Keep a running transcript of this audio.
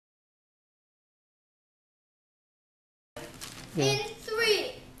Yeah. In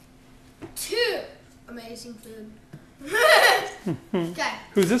 3, 2. Amazing food. Okay.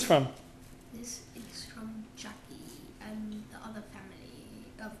 Who's this from? This is from Jackie and the other family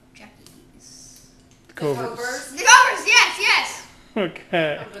of Jackie's. The Covers. The Covers, yes, yes.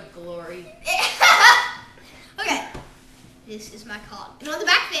 Okay. Of the glory. Okay. This is my card. And on the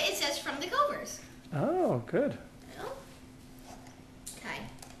back of it, it says from the Covers. Oh, good. Okay.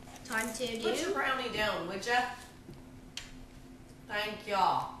 Time to do. Put your brownie down, would ya? Thank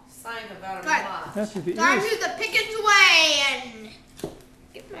y'all. Sign about a Right. month. That's the Time ears. to do the Pickens way and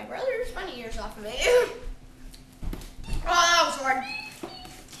get my brother's bunny ears off of me. Oh, that was hard.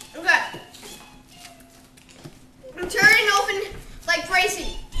 Okay. I'm tearing it open like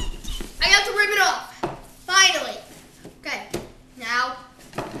crazy. I got the ribbon off. Finally. Okay. Now,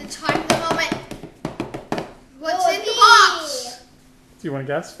 the time of the moment. What's in the box? Do you want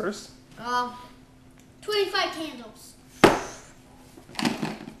to guess first? 25 candles.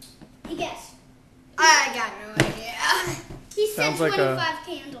 You guess. I got no idea. He said Sounds like 25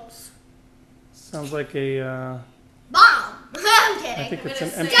 candles. Sounds like a. Bomb. I'm kidding. I think I'm it's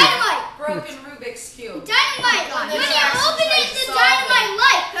gonna an say empty. Dynamite! broken Rubik's Cube. Dynamite! God, When that's you actually open trying it, to the solve dynamite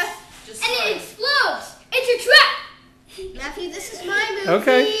lights! Just And it like- explodes! It's a trap! Matthew, this is my movie.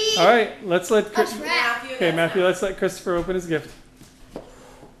 Okay. All right. Let's let. A trap. Matthew, Okay, that's Matthew. not- Let's let Christopher open his gift.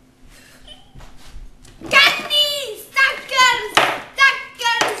 Candy! Suckers!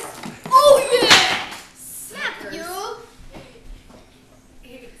 Suckers! Oh, yeah! Matthew.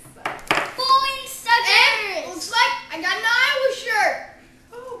 Falling And suckers! looks like I got an Iowa shirt.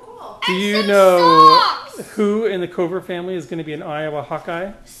 Oh, cool. Do And you some know socks. who in the Cover family is going to be an Iowa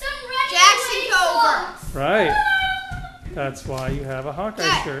Hawkeye? Some red Jackson and Cover. socks. Right. That's why you have a Hawkeye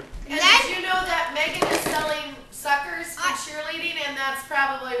Okay. shirt. And That- did you know that Megan is selling suckers for I- cheerleading, and that's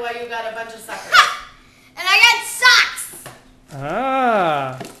probably why you got a bunch of suckers? And I got socks.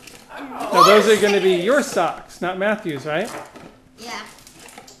 Ah. Oh. Now those are going to be your socks, not Matthew's, right? Yeah.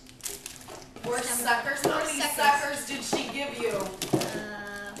 More suckers? How many Suckers. suckers did she give you?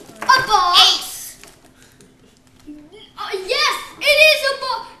 A box! Yes! It is a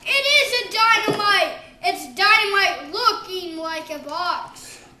box! It is a dynamite! It's dynamite looking like a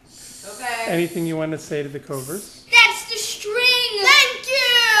box. Okay. Anything you want to say to the Covers?